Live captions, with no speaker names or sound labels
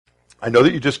I know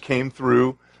that you just came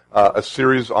through a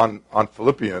series on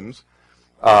Philippians,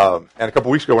 and a couple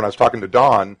weeks ago when I was talking to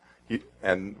Don,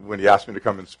 when he asked me to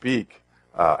come and speak,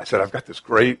 I said, I've got this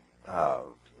great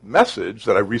message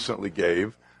that I recently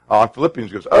gave on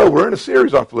Philippians. He goes, oh, we're in a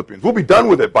series on Philippians. We'll be done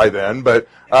with it by then, but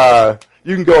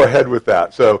you can go ahead with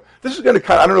that. So this is going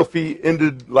to I don't know if he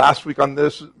ended last week on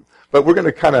this, but we're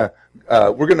going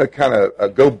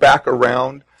to go back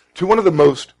around to one of the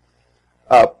most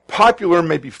popular,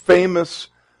 maybe famous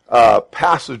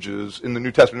passages in the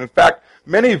New Testament. In fact,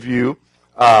 many of you,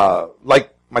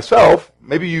 like myself,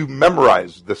 maybe you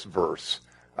memorized this verse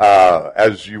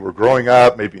as you were growing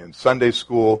up, maybe in Sunday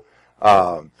school.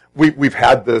 We've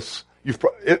had this.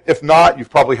 If not, you've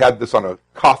probably had this on a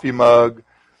coffee mug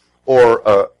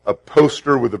or a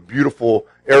poster with a beautiful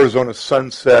Arizona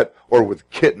sunset or with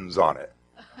kittens on it.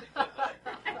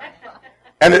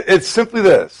 And it's simply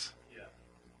this.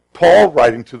 Paul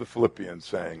writing to the Philippians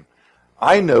saying,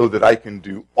 I know that I can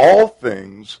do all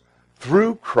things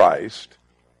through Christ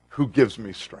who gives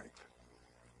me strength.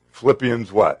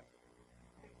 Philippians what?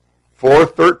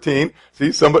 4:13.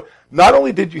 See, not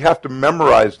only did you have to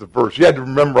memorize the verse, you had to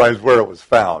memorize where it was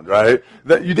found, right?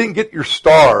 That you didn't get your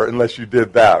star unless you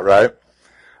did that, right?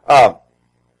 Now,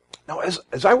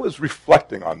 as I was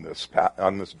reflecting on this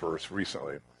verse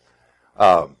recently,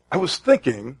 I was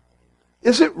thinking,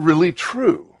 is it really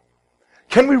true?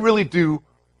 Can we really do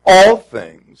all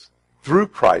things through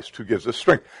Christ who gives us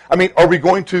strength? I mean, are we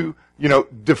going to,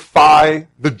 defy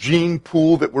the gene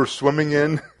pool that we're swimming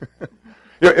in?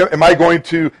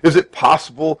 Is it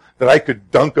possible that I could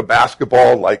dunk a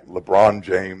basketball like LeBron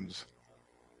James?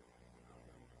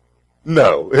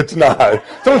 No, it's not.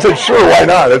 Someone said, sure, why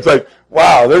not? It's like,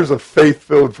 wow, there's a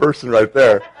faith-filled person right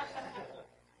there.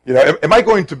 Am I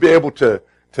going to be able to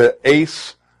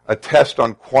ace a test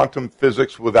on quantum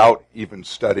physics without even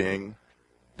studying,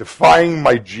 defying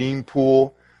my gene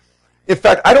pool? In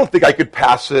fact, I don't think I could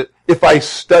pass it if I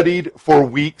studied for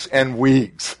weeks and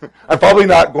weeks. I'm probably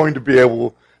not going to be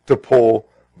able to pull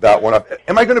that one up.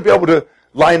 Am I going to be able to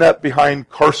line up behind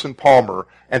Carson Palmer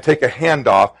and take a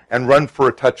handoff and run for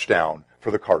a touchdown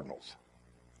for the Cardinals?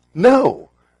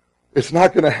 No, it's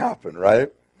not going to happen, right?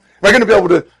 Am I going to be able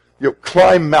to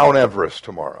climb Mount Everest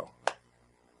tomorrow?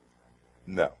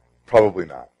 No, probably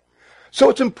not. So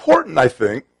it's important, I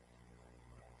think,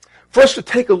 for us to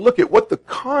take a look at what the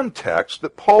context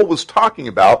that Paul was talking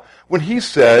about when he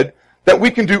said that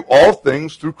we can do all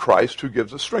things through Christ who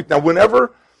gives us strength. Now,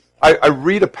 whenever I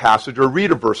read a passage or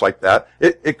read a verse like that,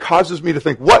 it causes me to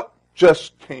think, what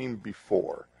just came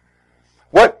before?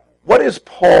 What is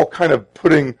Paul kind of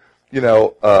putting,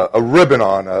 a ribbon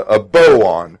on, a bow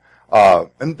on?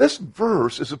 And this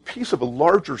verse is a piece of a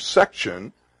larger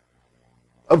section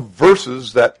of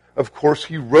verses that, of course,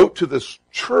 he wrote to this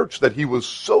church that he was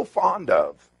so fond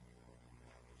of.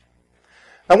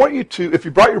 I want you to, if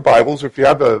you brought your Bibles, or if you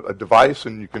have a device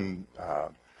and you can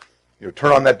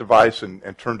turn on that device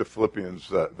and turn to Philippians,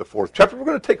 the 4th chapter, we're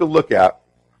going to take a look at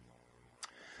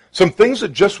some things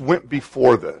that just went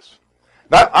before this.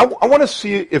 Now, I want to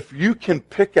see if you can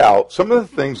pick out some of the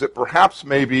things that perhaps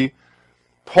maybe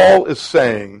Paul is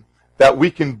saying that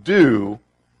we can do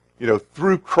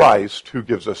through Christ who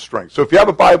gives us strength. So if you have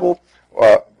a Bible,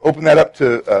 open that up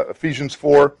to Ephesians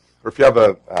 4, or if you have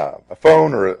a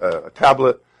phone or a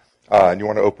tablet and you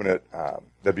want to open it,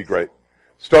 that'd be great.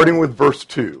 Starting with verse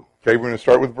 2. Okay, we're going to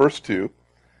start with verse 2,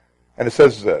 and it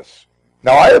says this.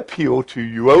 Now I appeal to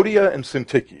Euodia and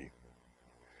Syntyche,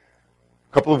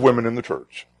 a couple of women in the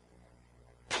church.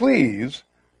 Please,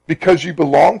 because you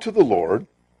belong to the Lord,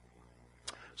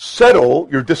 settle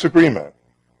your disagreement.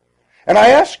 And I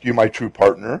ask you, my true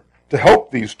partner, to help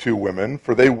these two women,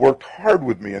 for they worked hard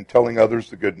with me in telling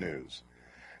others the good news.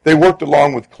 They worked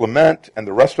along with Clement and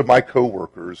the rest of my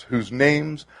co-workers, whose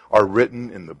names are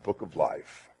written in the book of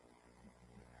life.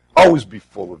 Always be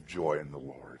full of joy in the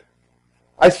Lord.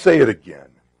 I say it again.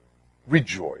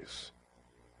 Rejoice.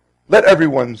 Let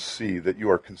everyone see that you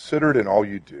are considered in all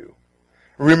you do.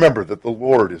 Remember that the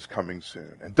Lord is coming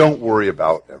soon, and don't worry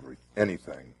about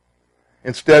anything.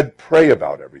 Instead, pray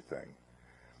about everything.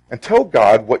 And tell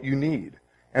God what you need,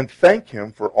 and thank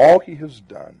Him for all He has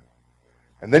done.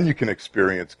 And then you can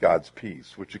experience God's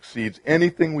peace, which exceeds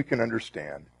anything we can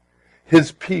understand.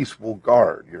 His peace will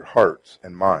guard your hearts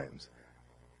and minds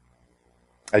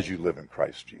as you live in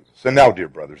Christ Jesus. And now, dear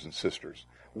brothers and sisters,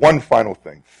 one final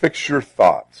thing. Fix your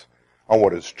thoughts on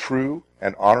what is true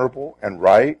and honorable and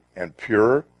right and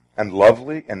pure and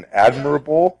lovely and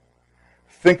admirable.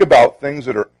 Think about things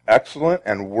that are excellent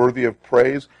and worthy of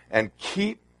praise, and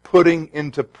keep putting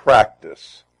into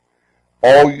practice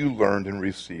all you learned and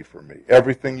received from me,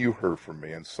 everything you heard from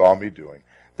me and saw me doing,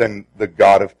 then the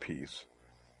God of peace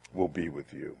will be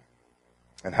with you.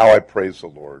 And how I praise the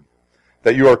Lord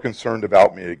that you are concerned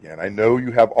about me again. I know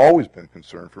you have always been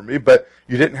concerned for me, but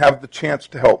you didn't have the chance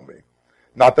to help me.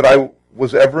 Not that I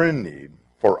was ever in need,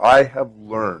 for I have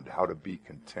learned how to be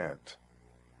content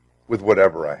with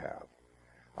whatever I have.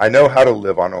 I know how to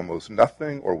live on almost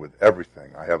nothing or with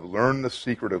everything. I have learned the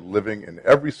secret of living in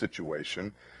every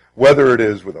situation, whether it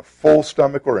is with a full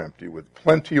stomach or empty, with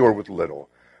plenty or with little.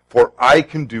 For I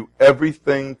can do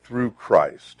everything through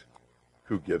Christ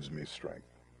who gives me strength.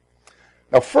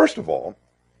 Now, first of all,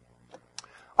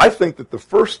 I think that the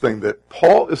first thing that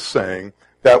Paul is saying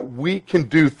that we can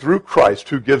do through Christ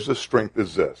who gives us strength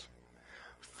is this.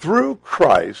 Through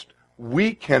Christ,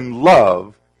 we can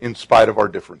love in spite of our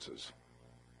differences.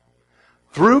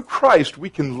 Through Christ, we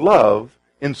can love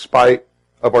in spite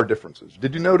of our differences.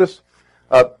 Did you notice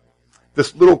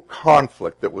this little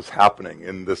conflict that was happening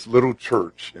in this little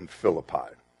church in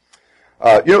Philippi?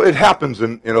 It happens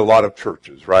in a lot of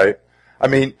churches, right? I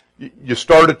mean, you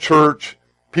start a church,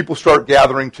 people start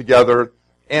gathering together,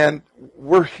 and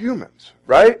we're humans,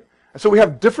 right? And so we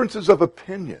have differences of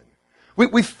opinion.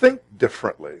 We think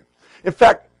differently. In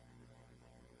fact,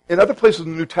 in other places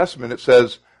in the New Testament, it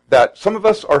says that some of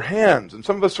us are hands, and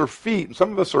some of us are feet, and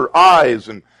some of us are eyes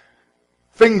and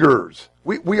fingers.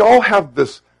 We all have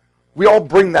this, we all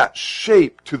bring that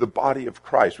shape to the body of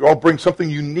Christ. We all bring something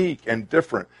unique and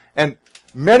different. And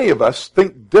many of us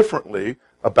think differently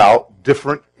about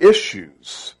different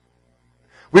issues.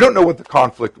 We don't know what the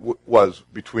conflict was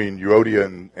between Euodia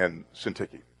and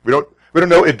Syntyche. We don't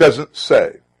know. It doesn't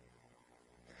say.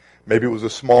 Maybe it was a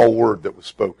small word that was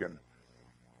spoken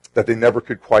that they never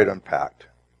could quite unpack.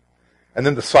 And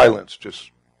then the silence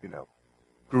just,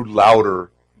 grew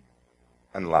louder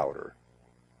and louder.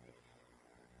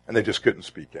 And they just couldn't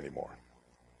speak anymore.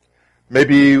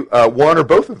 Maybe one or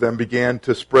both of them began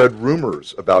to spread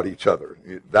rumors about each other.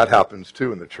 That happens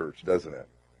too in the church, doesn't it?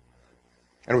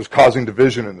 And it was causing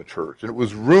division in the church. And it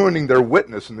was ruining their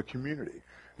witness in the community.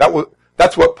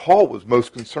 That's what Paul was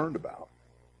most concerned about.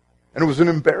 And it was an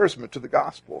embarrassment to the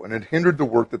gospel. And it hindered the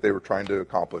work that they were trying to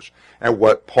accomplish and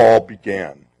what Paul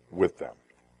began with them.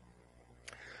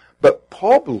 But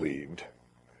Paul believed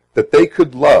that they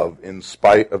could love in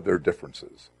spite of their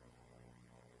differences.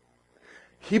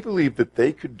 He believed that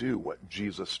they could do what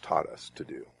Jesus taught us to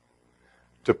do,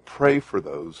 to pray for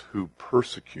those who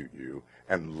persecute you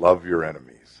and love your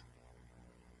enemies.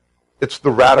 It's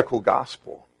the radical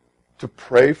gospel, to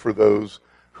pray for those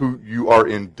who you are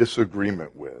in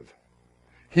disagreement with.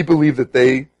 He believed that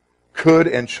they could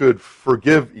and should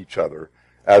forgive each other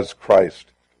as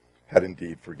Christ had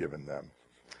indeed forgiven them.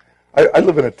 I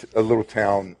live in a little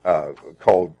town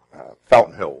called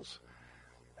Fountain Hills.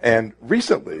 And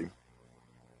recently,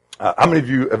 how many of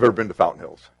you have ever been to Fountain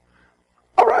Hills?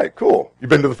 All right, cool. You've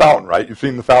been to the fountain, right? You've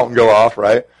seen the fountain go off,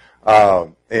 right?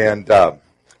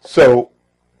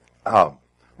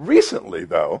 Recently,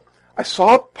 though, I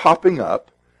saw it popping up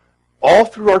all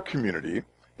through our community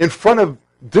in front of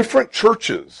different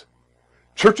churches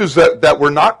that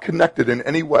were not connected in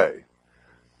any way.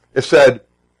 It said,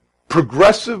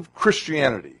 progressive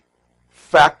Christianity,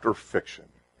 fact or fiction.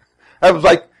 I was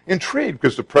intrigued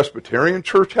because the Presbyterian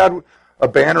church had a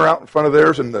banner out in front of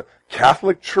theirs, and the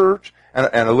Catholic church, and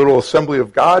a little Assembly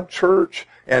of God church,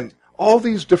 and all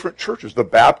these different churches, the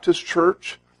Baptist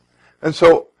church. And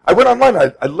so I went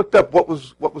online, I looked up what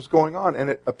was going on,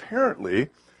 and apparently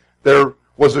there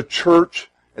was a church,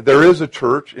 there is a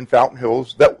church in Fountain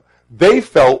Hills that they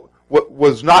felt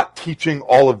was not teaching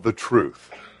all of the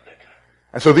truth.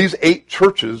 And so these 8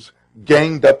 churches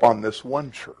ganged up on this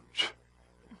one church.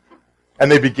 And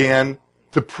they began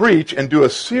to preach and do a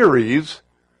series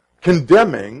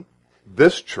condemning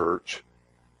this church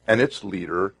and its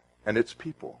leader and its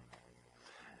people.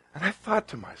 And I thought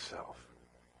to myself,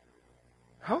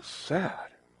 how sad.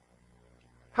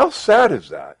 How sad is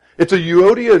that? It's a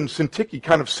Euodia and Syntyche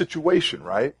kind of situation,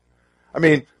 right? I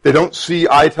mean, they don't see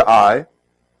eye to eye,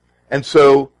 and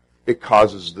so it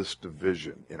causes this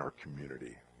division in our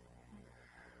community.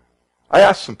 I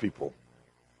asked some people,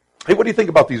 hey, what do you think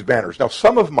about these banners? Now,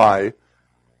 some of my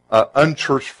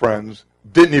unchurched friends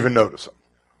didn't even notice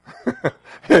them.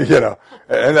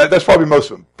 And that's probably most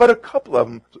of them. But a couple of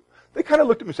them, they kind of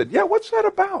looked at me and said, yeah, what's that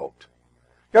about?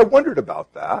 Yeah, I wondered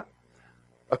about that.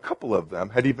 A couple of them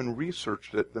had even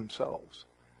researched it themselves.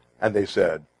 And they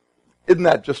said, isn't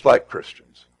that just like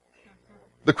Christians?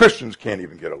 The Christians can't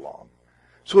even get along.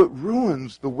 So it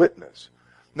ruins the witness.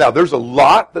 Now, there's a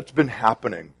lot that's been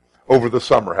happening over the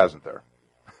summer, hasn't there?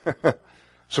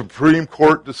 Supreme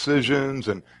Court decisions,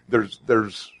 and there's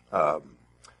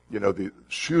the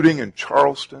shooting in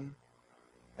Charleston,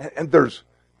 and there's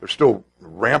still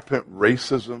rampant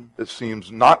racism, it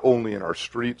seems, not only in our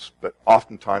streets, but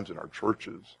oftentimes in our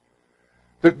churches.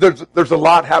 There's a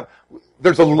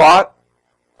lot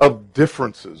of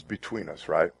differences between us,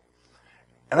 right?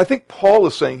 And I think Paul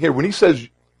is saying here, when he says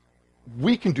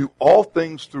we can do all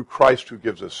things through Christ who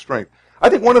gives us strength, I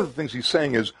think one of the things he's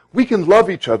saying is we can love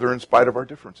each other in spite of our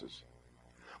differences.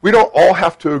 We don't all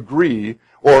have to agree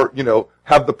or,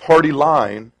 have the party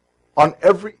line on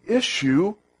every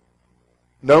issue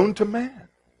known to man.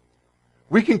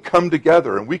 We can come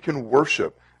together and we can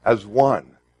worship as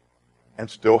one and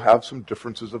still have some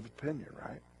differences of opinion,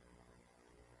 right?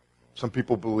 Some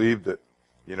people believe that,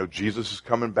 Jesus is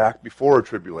coming back before a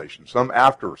tribulation, some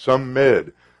after, some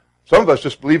mid. Some of us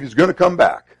just believe he's going to come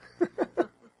back.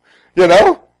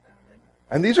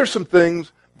 And these are some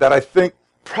things that I think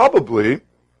probably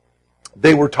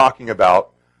they were talking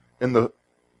about in the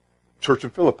church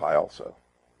in Philippi also.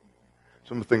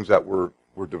 Some of the things that were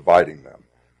dividing them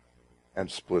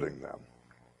and splitting them.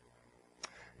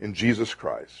 In Jesus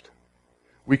Christ,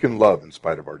 we can love in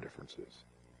spite of our differences.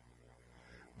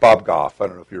 Bob Goff, I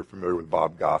don't know if you're familiar with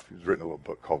Bob Goff, he's written a little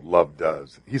book called Love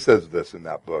Does. He says this in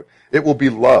that book: it will be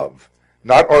love,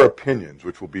 not our opinions,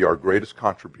 which will be our greatest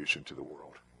contribution to the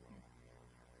world.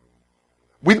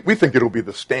 We think it'll be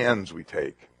the stands we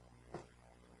take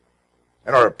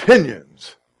and our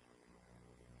opinions.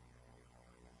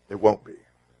 It won't be.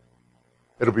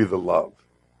 It'll be the love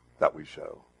that we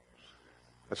show.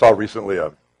 I saw recently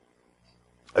a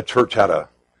church had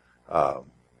a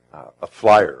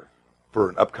flyer for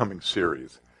an upcoming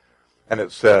series, and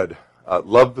it said,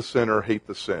 love the sinner, hate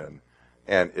the sin,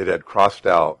 and it had crossed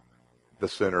out the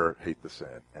sinner, hate the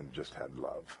sin, and just had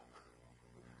love.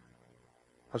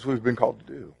 That's what we've been called to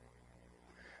do.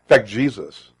 In fact,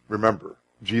 Jesus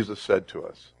said to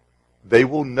us, they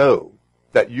will know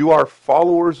that you are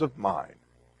followers of mine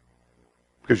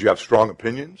because you have strong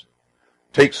opinions,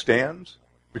 take stands,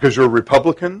 because you're a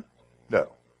Republican?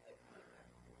 No.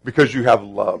 Because you have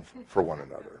love for one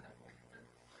another.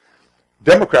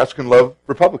 Democrats can love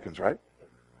Republicans, right?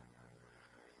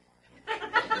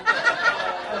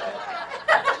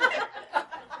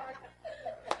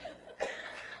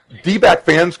 D-back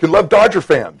fans can love Dodger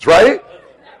fans, right?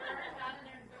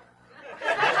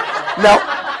 Now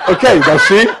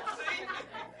see,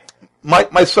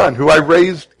 my son, who I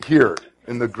raised here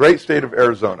in the great state of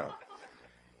Arizona,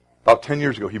 about 10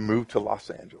 years ago, he moved to Los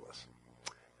Angeles.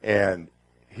 And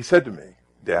he said to me,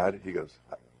 Dad, he goes,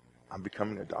 I'm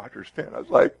becoming a Dodgers fan. I was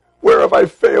like, where have I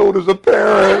failed as a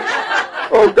parent?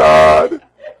 Oh, God.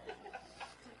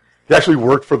 He actually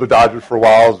worked for the Dodgers for a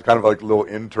while as kind of like a little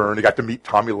intern. He got to meet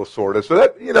Tommy Lasorda. So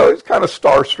that, he's kind of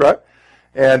starstruck.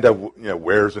 And,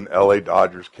 wears an L.A.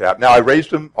 Dodgers cap. Now, I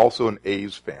raised him also an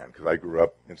A's fan because I grew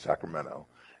up in Sacramento.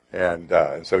 And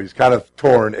so he's kind of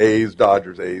torn, A's,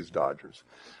 Dodgers.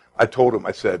 I told him,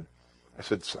 I said,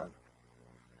 son,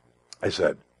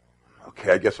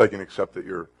 okay, I guess I can accept that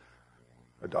you're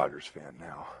a Dodgers fan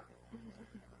now.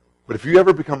 But if you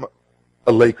ever become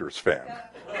a Lakers fan,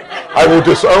 I will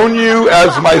disown you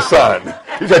as my son.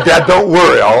 He said, Dad, don't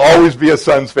worry. I'll always be a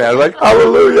Suns fan. I was like,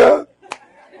 hallelujah.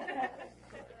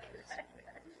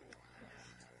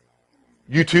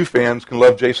 U2 fans can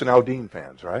love Jason Aldean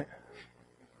fans, right?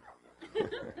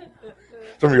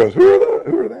 Somebody goes,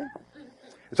 who are they?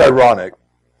 It's ironic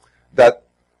that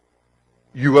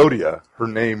Euodia, her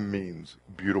name means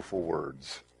beautiful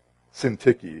words.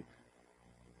 Syntyche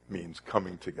means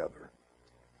coming together.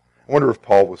 I wonder if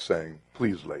Paul was saying,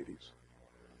 please, ladies,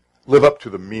 live up to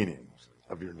the meanings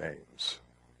of your names.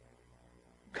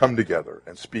 Come together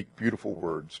and speak beautiful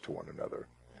words to one another.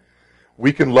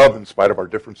 We can love in spite of our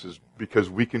differences because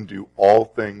we can do all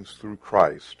things through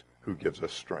Christ who gives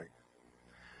us strength.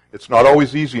 It's not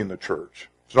always easy in the church.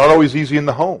 It's not always easy in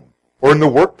the home or in the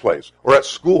workplace or at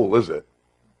school, is it?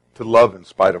 To love in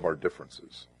spite of our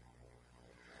differences.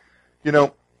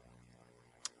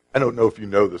 I don't know if you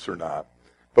know this or not,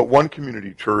 but One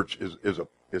Community Church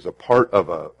is a part of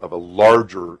a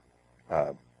larger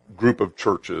group of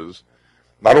churches,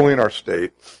 not only in our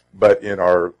state, but in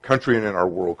our country and in our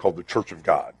world, called the Church of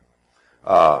God.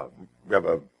 We have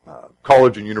a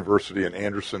college and university in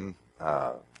Anderson,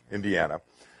 Indiana.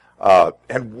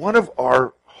 And one of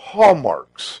our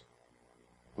hallmarks,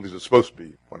 at least it's supposed to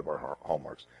be one of our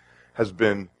hallmarks, has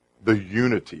been the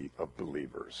unity of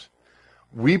believers.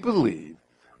 We believe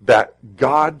that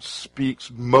God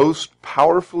speaks most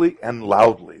powerfully and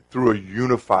loudly through a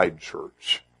unified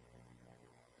church.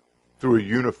 Through a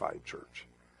unified church.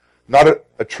 Not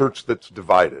a church that's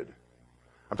divided.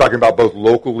 I'm talking about both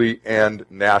locally and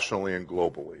nationally and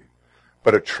globally.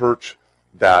 But a church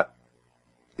that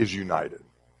is united.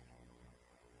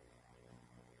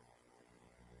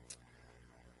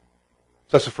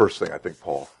 So that's the first thing I think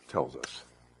Paul tells us.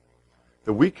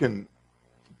 That we can,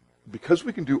 because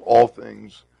we can do all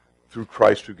things through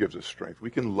Christ who gives us strength, we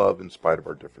can love in spite of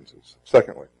our differences.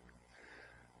 Secondly,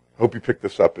 I hope you picked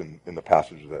this up in the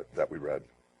passage that we read.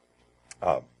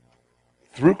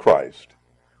 Through Christ,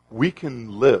 we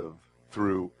can live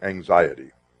through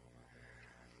anxiety.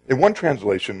 In one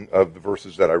translation of the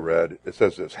verses that I read, it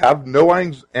says this: have no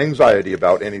anxiety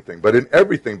about anything, but in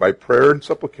everything by prayer and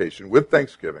supplication with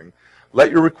thanksgiving,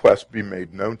 let your requests be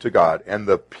made known to God, and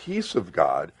the peace of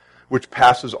God, which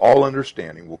passes all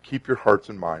understanding, will keep your hearts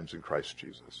and minds in Christ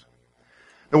Jesus.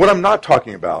 Now, what I'm not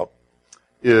talking about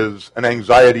is an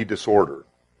anxiety disorder,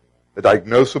 a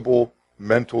diagnosable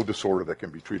mental disorder that can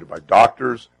be treated by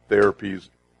doctors, therapies,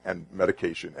 and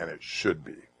medication, and it should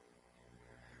be.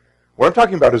 What I'm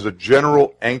talking about is a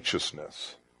general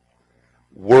anxiousness,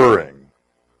 worrying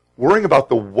about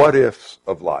the what-ifs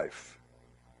of life,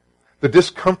 the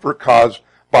discomfort caused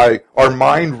by our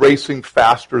mind racing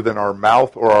faster than our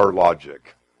mouth or our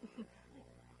logic,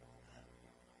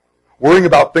 worrying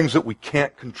about things that we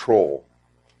can't control,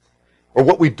 or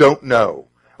what we don't know,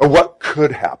 or what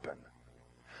could happen.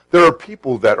 There are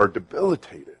people that are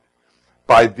debilitated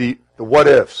by the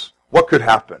what-ifs, what could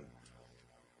happen.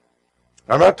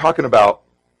 I'm not talking about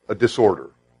a disorder.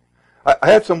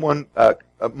 I had someone a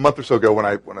month or so ago when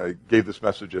I gave this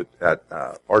message at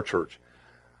our church.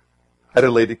 I had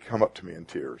a lady come up to me in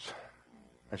tears,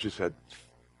 and she said,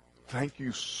 "Thank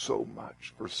you so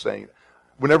much for saying."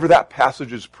 Whenever that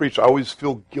passage is preached, I always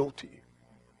feel guilty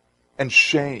and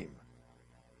shame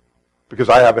because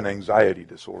I have an anxiety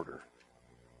disorder.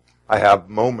 I have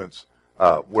moments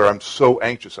where I'm so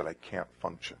anxious that I can't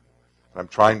function. I'm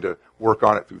trying to work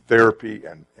on it through therapy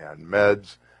and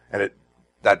meds, and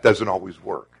that doesn't always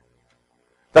work.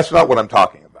 That's not what I'm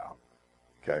talking about.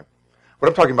 Okay? What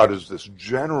I'm talking about is this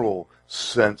general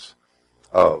sense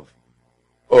of,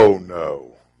 oh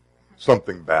no,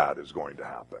 something bad is going to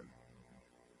happen.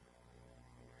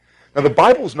 Now, the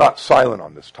Bible's not silent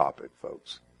on this topic,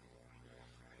 folks.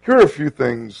 Here are a few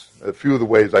of the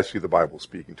ways I see the Bible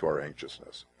speaking to our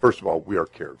anxiousness. First of all, we are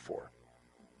cared for.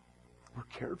 We're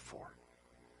cared for.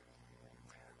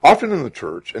 Often in the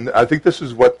church, and I think this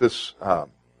is what this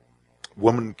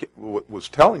woman was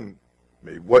telling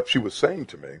me, what she was saying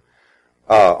to me,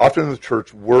 often in the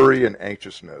church, worry and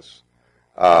anxiousness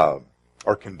are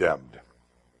condemned.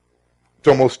 It's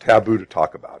almost taboo to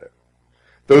talk about it.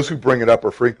 Those who bring it up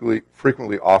are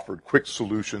frequently offered quick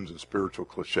solutions and spiritual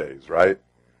cliches, right?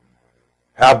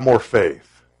 Have more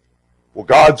faith. Well,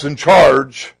 God's in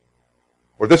charge.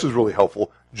 Or this is really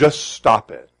helpful. Just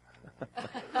stop it.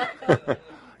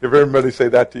 If everybody say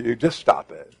that to you, just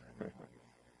stop it.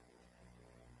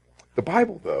 The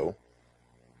Bible, though,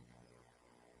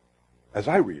 as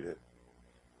I read it,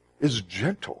 is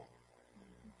gentle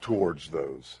towards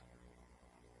those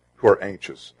who are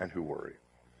anxious and who worry.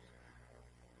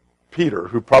 Peter,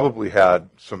 who probably had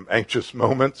some anxious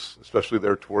moments, especially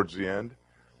there towards the end,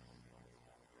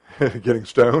 getting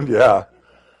stoned, yeah.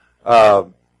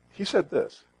 He said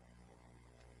this: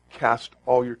 cast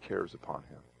all your cares upon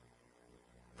him,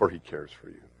 for he cares for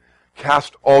you.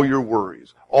 Cast all your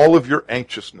worries, all of your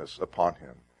anxiousness upon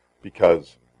him,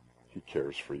 because he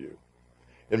cares for you.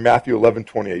 In Matthew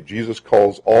 11:28, Jesus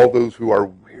calls all those who are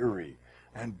weary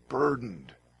and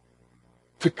burdened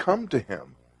to come to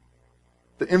him.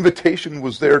 The invitation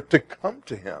was there to come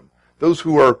to him. Those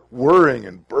who are worrying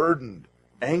and burdened,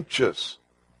 anxious,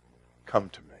 come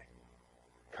to me.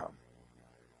 Come.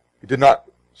 He did not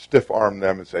stiff-arm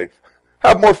them and say,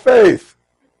 have more faith.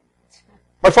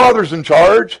 My Father's in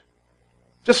charge.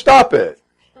 Just stop it.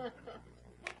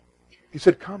 He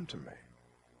said, come to me.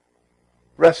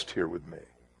 Rest here with me.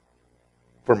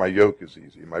 For my yoke is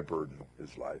easy, my burden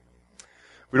is light.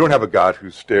 We don't have a God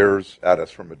who stares at us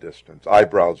from a distance,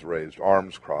 eyebrows raised,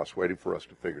 arms crossed, waiting for us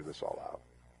to figure this all out.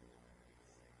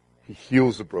 He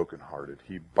heals the brokenhearted.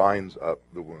 He binds up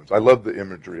the wounds. I love the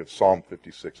imagery of Psalm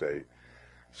 56:8. It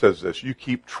says this: you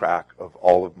keep track of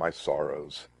all of my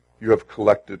sorrows. You have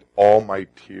collected all my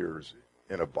tears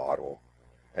in a bottle,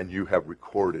 and you have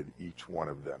recorded each one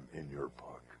of them in your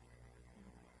book.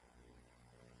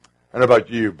 I don't know about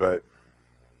you, but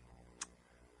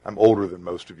I'm older than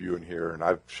most of you in here, and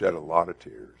I've shed a lot of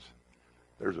tears.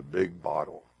 There's a big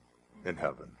bottle in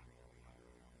heaven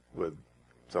with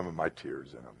some of my tears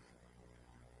in them.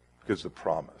 Because the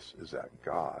promise is that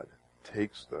God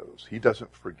takes those. He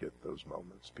doesn't forget those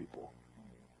moments, people.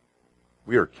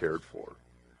 We are cared for.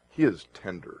 He is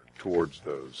tender towards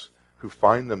those who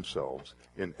find themselves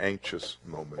in anxious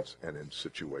moments and in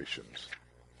situations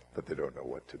that they don't know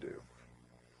what to do.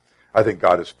 I think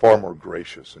God is far more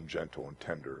gracious and gentle and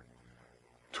tender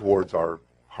towards our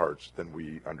hearts than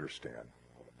we understand.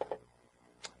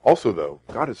 Also, though,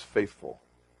 God is faithful.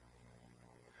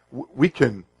 We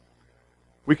can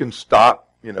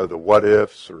stop, the what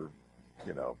ifs or,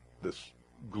 this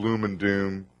gloom and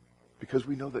doom because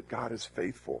we know that God is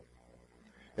faithful.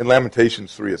 In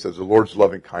Lamentations 3, it says, "The Lord's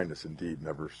loving kindness indeed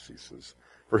never ceases,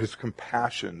 for his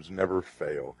compassions never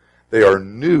fail. They are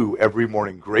new every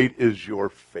morning. Great is your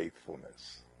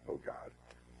faithfulness, O God."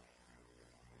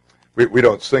 We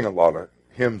don't sing a lot of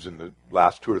hymns in the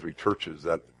last 2 or 3 churches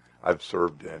that I've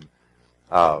served in.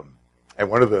 And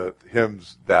one of the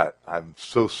hymns that I'm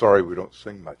so sorry we don't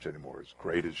sing much anymore is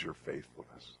 "Great is your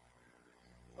faithfulness.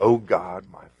 O God,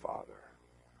 my Father,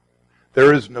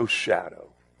 there is no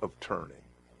shadow of turning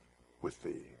with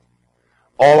thee.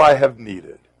 All I have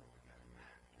needed,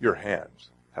 your hands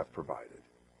have provided.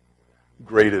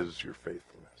 Great is your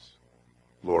faithfulness,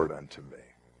 Lord, unto me."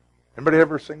 Anybody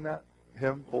ever sing that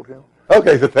hymn, old hymn?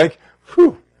 Okay, so thank you.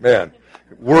 Whew, man,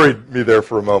 worried me there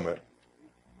for a moment.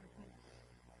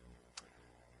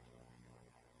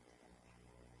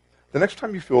 The next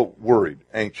time you feel worried,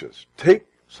 anxious, take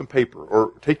some paper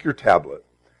or take your tablet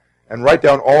and write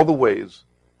down all the ways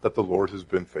that the Lord has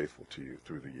been faithful to you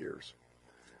through the years.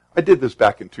 I did this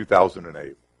back in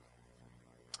 2008.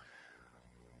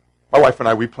 My wife and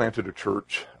I, we planted a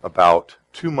church about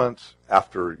 2 months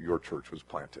after your church was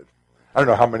planted. I don't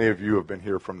know how many of you have been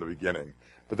here from the beginning,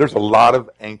 but there's a lot of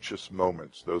anxious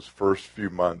moments those first few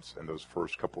months and those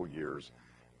first couple years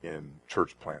in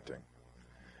church planting.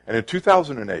 And in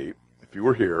 2008, if you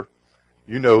were here,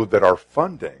 you know that our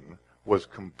funding was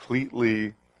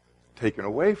completely taken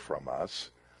away from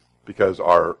us because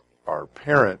our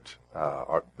parent,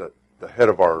 the head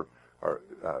of our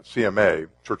CMA,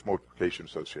 Church Multiplication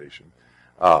Association,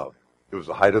 it was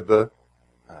the height of the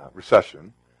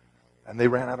recession, and they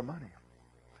ran out of money.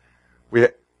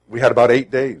 We had about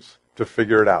 8 days to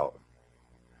figure it out.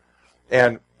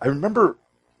 And I remember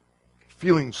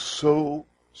feeling so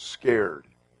scared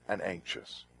and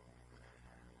anxious.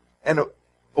 And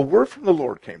a word from the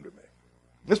Lord came to me.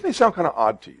 This may sound kind of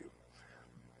odd to you,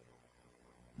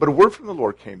 but a word from the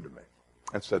Lord came to me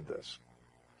and said this: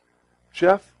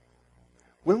 "Jeff,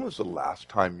 when was the last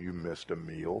time you missed a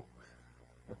meal?"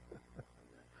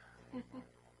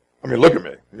 I mean, look at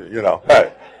me.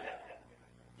 Hey,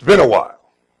 it's been a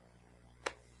while.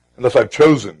 Unless I've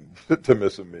chosen to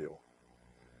miss a meal.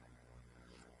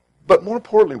 But more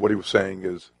importantly, what he was saying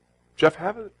is, "Jeff,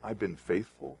 haven't I been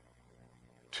faithful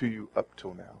to you up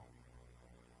till now?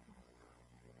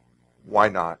 Why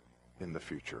not in the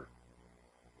future?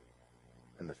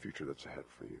 In the future that's ahead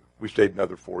for you." We stayed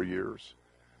another 4 years,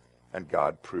 and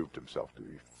God proved himself to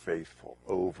be faithful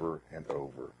over and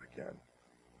over again.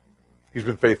 He's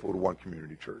been faithful to One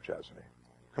Community Church, hasn't he?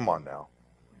 Come on now.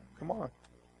 Come on.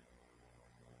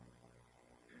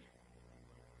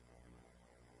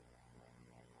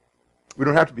 We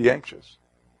don't have to be anxious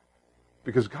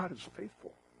because God is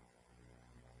faithful.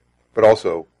 But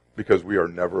also because we are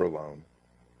never alone.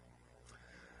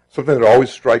 Something that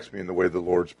always strikes me in the way the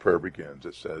Lord's Prayer begins,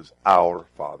 it says, "Our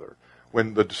Father."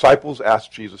 When the disciples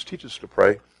asked Jesus, "Teach us to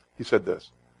pray," he said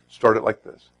this. Start it like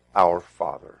this: "Our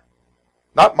Father."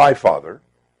 Not "my Father."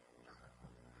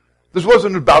 This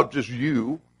wasn't about just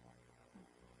you.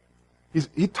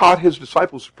 He taught his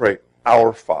disciples to pray,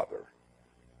 "Our Father."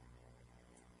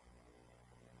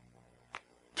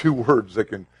 2 words that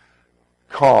can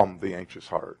calm the anxious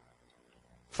heart.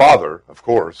 Father, of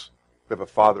course. We have a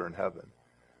Father in heaven.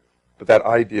 But that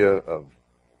idea of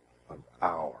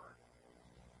our.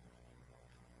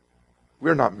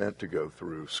 We're not meant to go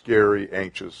through scary,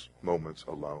 anxious moments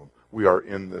alone. We are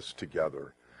in this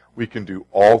together. We can do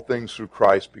all things through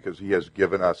Christ because he has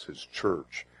given us his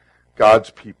church,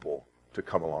 God's people, to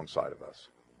come alongside of us.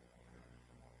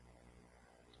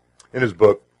 In his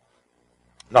book,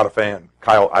 not a fan,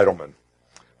 Kyle Idleman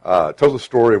tells a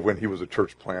story of when he was a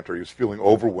church planter. He was feeling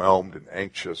overwhelmed and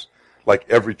anxious, like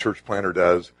every church planter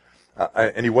does,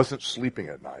 and he wasn't sleeping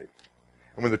at night.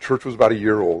 And when the church was about a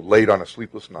year old, late on a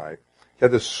sleepless night, he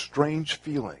had this strange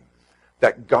feeling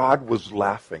that God was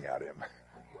laughing at him.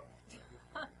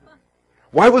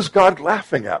 Why was God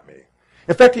laughing at me?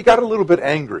 In fact, he got a little bit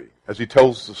angry as he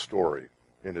tells the story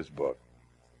in his book.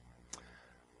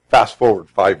 Fast forward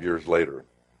 5 years later.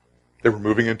 They were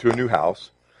moving into a new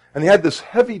house, and they had this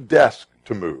heavy desk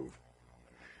to move.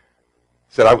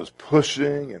 He said, "I was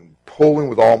pushing and pulling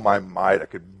with all my might. I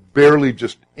could barely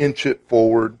just inch it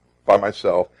forward by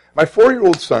myself. My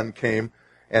 4-year-old son came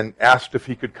and asked if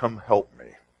he could come help me.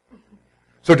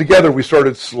 So together we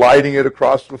started sliding it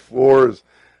across the floor, as,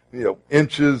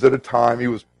 inches at a time. He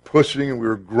was pushing and we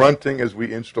were grunting as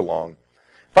we inched along.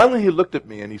 Finally he looked at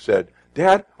me and he said,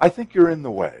 "Dad, I think you're in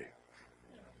the way."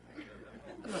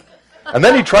 And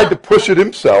then he tried to push it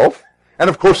himself, and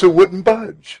of course it wouldn't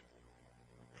budge.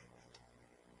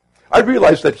 I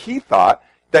realized that he thought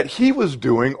that he was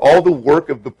doing all the work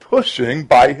of the pushing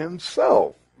by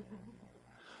himself.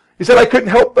 He said, "I couldn't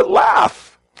help but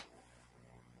laugh."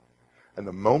 And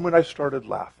the moment I started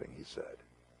laughing, he said,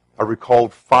 I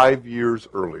recalled 5 years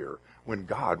earlier when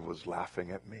God was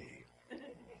laughing at me.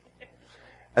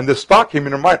 And this thought came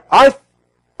into mind. I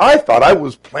thought I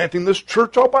was planting this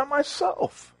church all by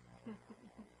myself.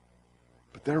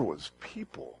 But there was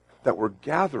people that were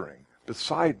gathering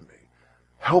beside me,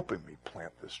 helping me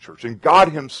plant this church. And God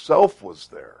himself was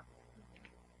there,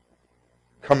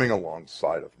 coming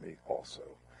alongside of me also.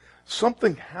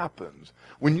 Something happens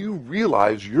when you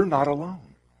realize you're not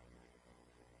alone.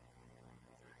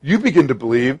 You begin to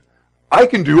believe, I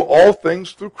can do all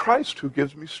things through Christ who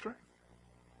gives me strength.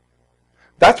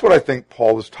 That's what I think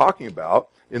Paul is talking about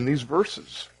in these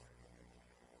verses.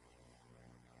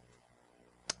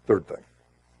 Third thing.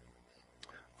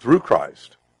 Through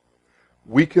Christ,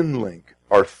 we can link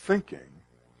our thinking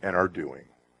and our doing.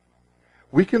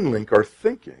 We can link our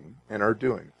thinking and our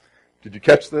doing. Did you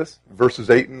catch this? Verses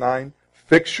 8 and 9.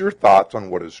 Fix your thoughts on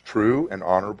what is true and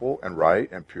honorable and right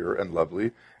and pure and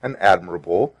lovely and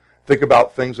admirable. Think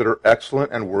about things that are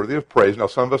excellent and worthy of praise. Now,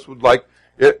 some of us would like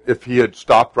it if he had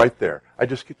stopped right there. I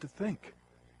just get to think.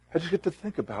 I just get to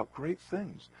think about great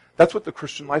things. That's what the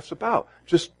Christian life's about.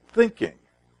 Just thinking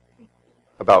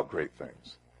about great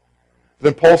things.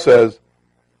 Then Paul says,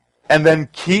 and then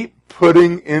keep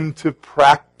putting into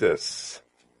practice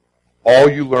all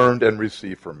you learned and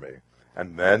received from me.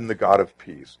 And then the God of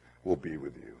peace will be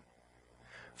with you.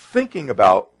 Thinking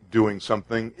about doing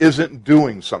something isn't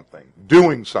doing something.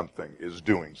 Doing something is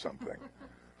doing something.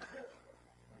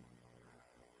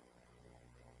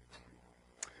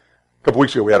 A couple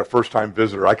weeks ago, we had a first-time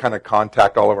visitor. I kind of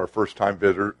contact all of our first-time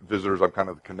visitors. I'm kind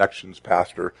of the connections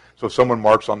pastor. So if someone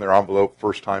marks on their envelope,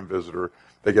 first-time visitor,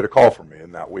 they get a call from me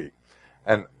in that week.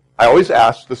 And I always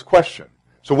ask this question.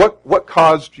 So what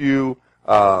caused you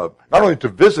not only to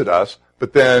visit us,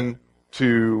 but then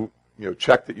to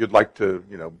check that you'd like to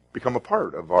become a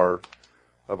part of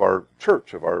our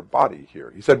church, of our body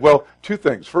here? He said, well, two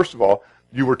things. First of all,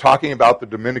 you were talking about the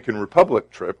Dominican Republic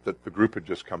trip that the group had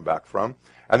just come back from.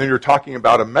 And then you're talking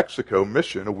about a Mexico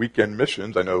mission, a weekend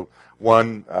missions. I know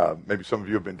one, maybe some of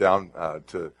you have been down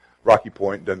to Rocky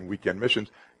Point and done weekend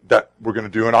missions that we're going to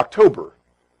do in October.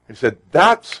 He said,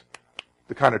 that's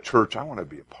the kind of church I want to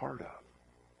be a part of.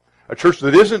 A church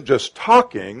that isn't just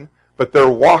talking, but they're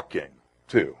walking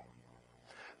too.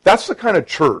 That's the kind of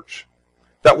church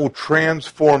that will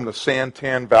transform the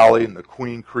Santan Valley and the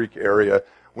Queen Creek area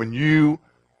when you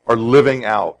are living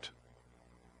out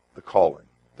the calling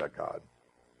that God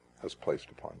has placed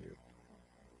upon you.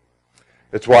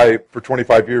 It's why for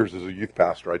 25 years as a youth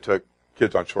pastor, I took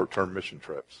kids on short-term mission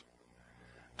trips.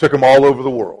 Took them all over the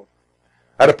world.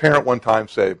 I had a parent one time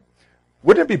say,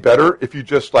 wouldn't it be better if you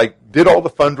just did all the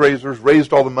fundraisers,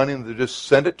 raised all the money, and just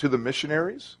send it to the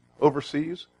missionaries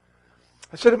overseas?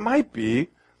 I said, it might be,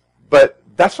 but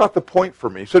that's not the point for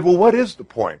me. He said, well, what is the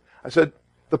point? I said,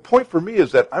 the point for me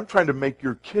is that I'm trying to make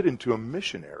your kid into a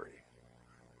missionary.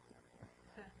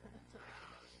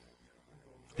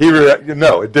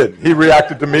 No, it didn't. He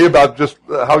reacted to me about just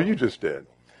how you just did.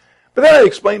 But then I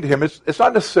explained to him, it's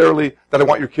not necessarily that I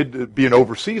want your kid to be an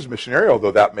overseas missionary,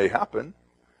 although that may happen.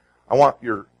 I want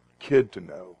your kid to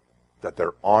know that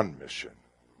they're on mission,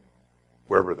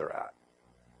 wherever they're at.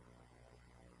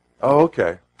 Oh,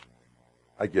 okay.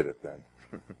 I get it then.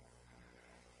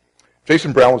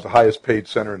 Jason Brown was the highest paid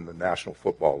center in the National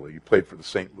Football League. He played for the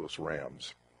St. Louis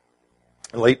Rams.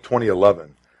 In late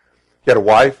 2011, he had a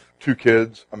wife, 2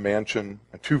 kids, a mansion,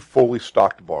 and 2 fully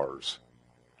stocked bars,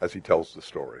 as he tells the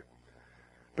story.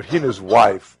 But he and his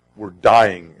wife were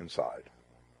dying inside.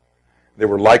 They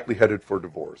were likely headed for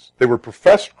divorce. They were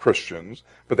professed Christians,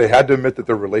 but they had to admit that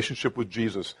their relationship with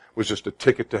Jesus was just a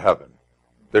ticket to heaven.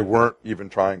 They weren't even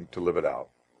trying to live it out.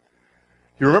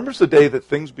 He remembers the day that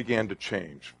things began to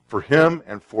change for him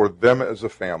and for them as a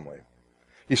family.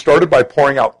 He started by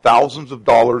pouring out thousands of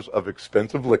dollars of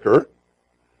expensive liquor,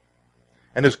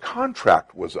 and his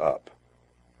contract was up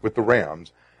with the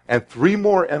Rams, and 3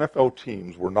 more NFL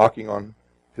teams were knocking on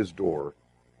his door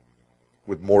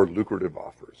with more lucrative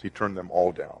offers. He turned them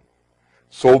all down,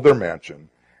 sold their mansion,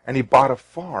 and he bought a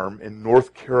farm in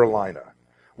North Carolina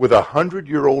with a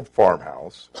 100-year-old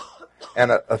farmhouse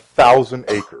and 1,000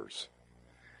 acres.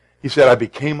 He said, I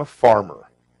became a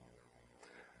farmer.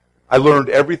 I learned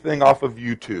everything off of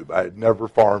YouTube. I had never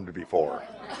farmed before.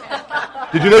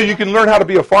 Did you know you can learn how to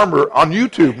be a farmer on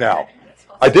YouTube now?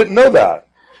 I didn't know that.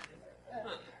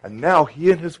 And now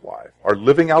he and his wife are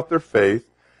living out their faith.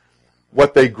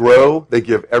 What they grow, they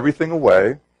give everything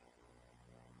away.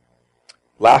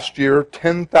 Last year,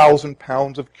 10,000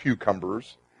 pounds of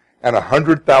cucumbers and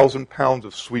 100,000 pounds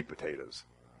of sweet potatoes.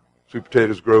 Sweet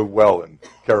potatoes grow well in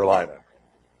Carolina.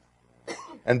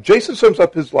 And Jason sums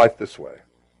up his life this way.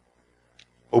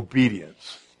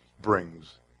 Obedience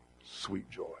brings sweet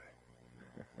joy.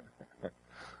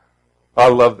 I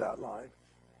love that line.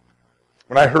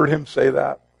 When I heard him say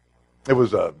that, it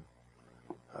was a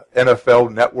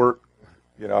NFL network.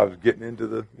 I was getting into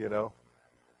the,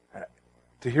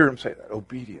 to hear him say that,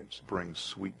 obedience brings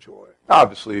sweet joy.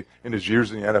 Obviously, in his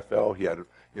years in the NFL, he had,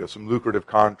 some lucrative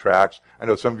contracts. I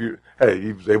know some of you,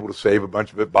 he was able to save a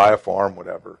bunch of it, buy a farm,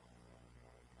 whatever.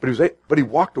 But he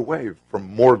walked away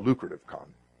from more lucrative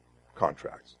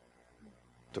contracts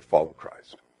to follow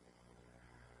Christ.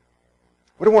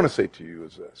 What I want to say to you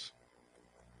is this.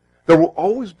 There will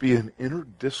always be an inner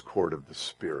discord of the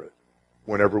Spirit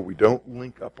whenever we don't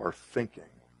link up our thinking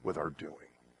with our doing.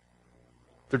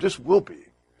 There just will be.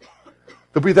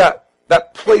 There'll be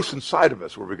that place inside of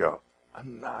us where we go,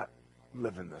 I'm not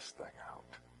living this thing out.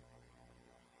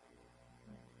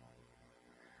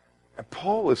 And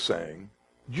Paul is saying,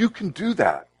 you can do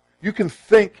that. You can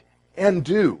think and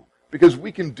do, because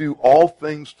we can do all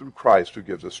things through Christ who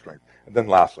gives us strength. And then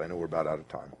lastly, I know we're about out of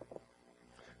time.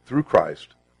 Through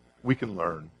Christ, we can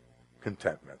learn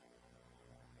contentment.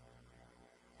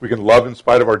 We can love in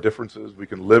spite of our differences. We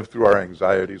can live through our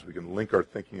anxieties. We can link our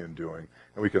thinking and doing.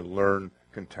 And we can learn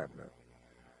contentment.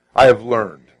 I have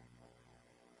learned,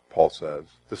 Paul says,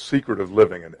 the secret of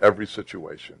living in every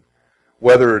situation,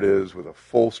 whether it is with a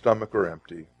full stomach or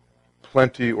empty,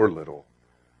 plenty or little,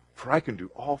 for I can do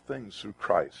all things through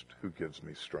Christ who gives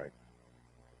me strength.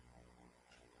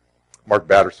 Mark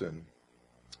Batterson,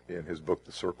 in his book,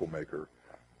 The Circle Maker,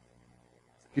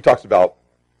 he talks about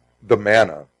the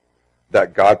manna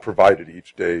that God provided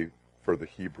each day for the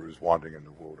Hebrews wandering in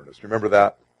the wilderness. Do you remember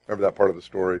that? Remember that part of the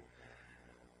story?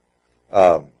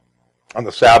 On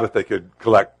the Sabbath, they could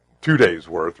collect 2 days'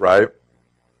 worth, right?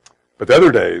 But the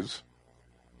other days,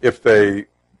 if they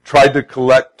tried to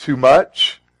collect too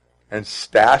much and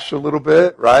stash a little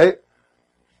bit, right?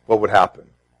 What would happen?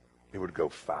 It would go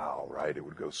foul, right? It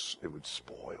would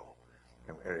spoil.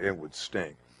 It would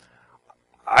stink.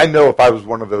 I know if I was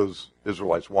one of those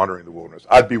Israelites wandering the wilderness,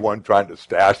 I'd be one trying to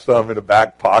stash some in a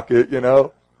back pocket,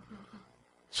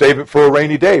 Save it for a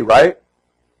rainy day, right?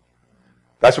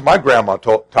 That's what my grandma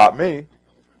taught me.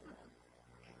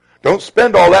 Don't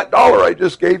spend all that dollar I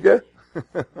just gave you.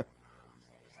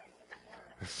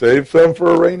 Save some for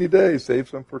a rainy day. Save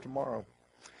some for tomorrow.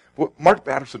 Well, Mark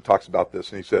Batterson talks about this,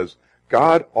 and he says,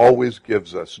 God always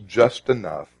gives us just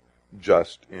enough,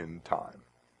 just in time.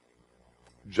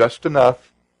 Just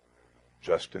enough,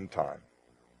 just in time.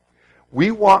 We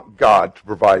want God to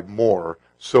provide more,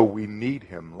 so we need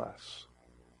him less.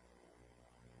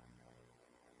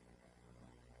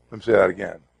 Let me say that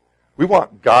again. We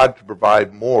want God to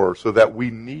provide more so that we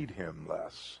need him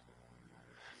less.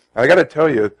 And I got to tell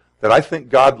you that I think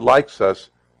God likes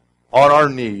us on our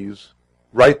knees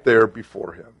right there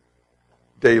before him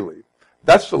daily.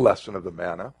 That's the lesson of the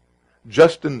manna.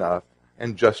 Just enough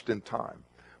and just in time.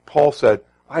 Paul said,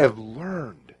 I have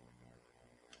learned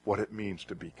what it means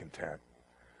to be content.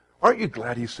 Aren't you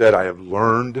glad he said, I have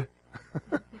learned?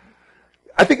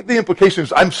 I think the implication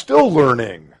is I'm still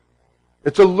learning.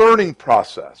 It's a learning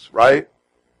process, right?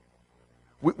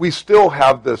 We still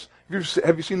have this.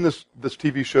 Have you seen this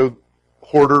TV show,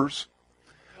 Hoarders?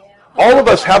 Yeah. All of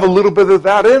us have a little bit of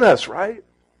that in us, right?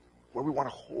 Where we want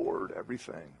to hoard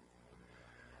everything.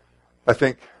 I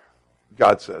think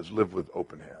God says, live with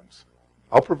open hands.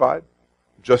 I'll provide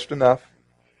just enough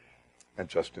and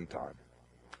just in time.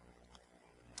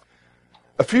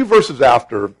 A few verses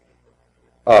after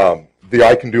the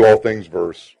I can do all things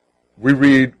verse, we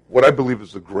read what I believe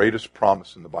is the greatest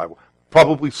promise in the Bible.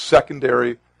 Probably second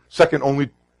only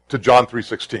to John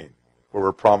 3:16, where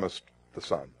we're promised the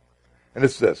Son. And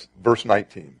it's this, verse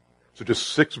 19. So just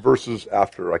 6 verses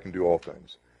after I can do all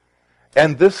things.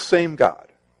 And this same God,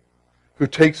 who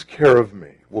takes care of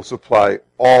me, will supply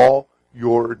all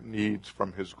your needs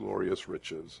from his glorious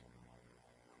riches,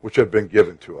 which have been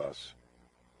given to us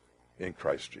in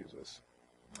Christ Jesus.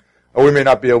 Now, we may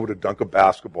not be able to dunk a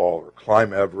basketball or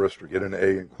climb Everest or get an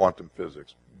A in quantum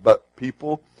physics, but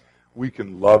people, we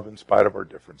can love in spite of our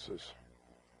differences.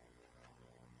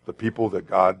 the people that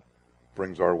God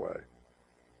brings our way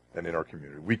and in our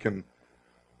community. We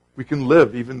can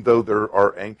live even though there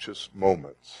are anxious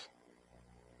moments.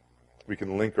 We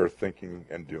can link our thinking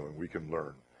and doing. We can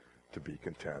learn to be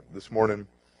content. This morning,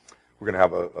 we're going to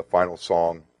have a final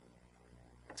song.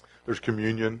 There's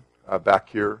communion back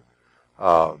here.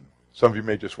 Some of you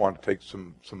may just want to take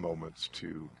some moments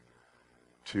to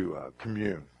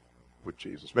commune with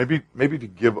Jesus. Maybe to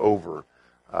give over,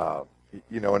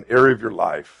 an area of your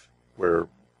life where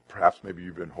perhaps maybe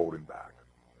you've been holding back.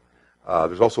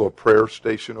 There's also a prayer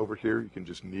station over here. You can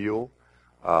just kneel,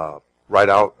 write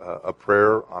out a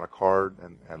prayer on a card,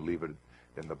 and leave it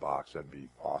in the box. That'd be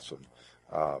awesome.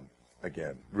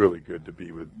 Again, really good to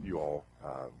be with you all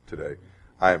today.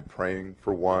 I am praying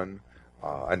for one.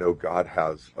 I know God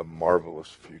has a marvelous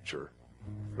future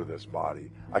for this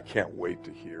body. I can't wait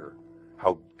to hear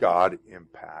how God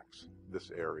impacts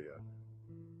this area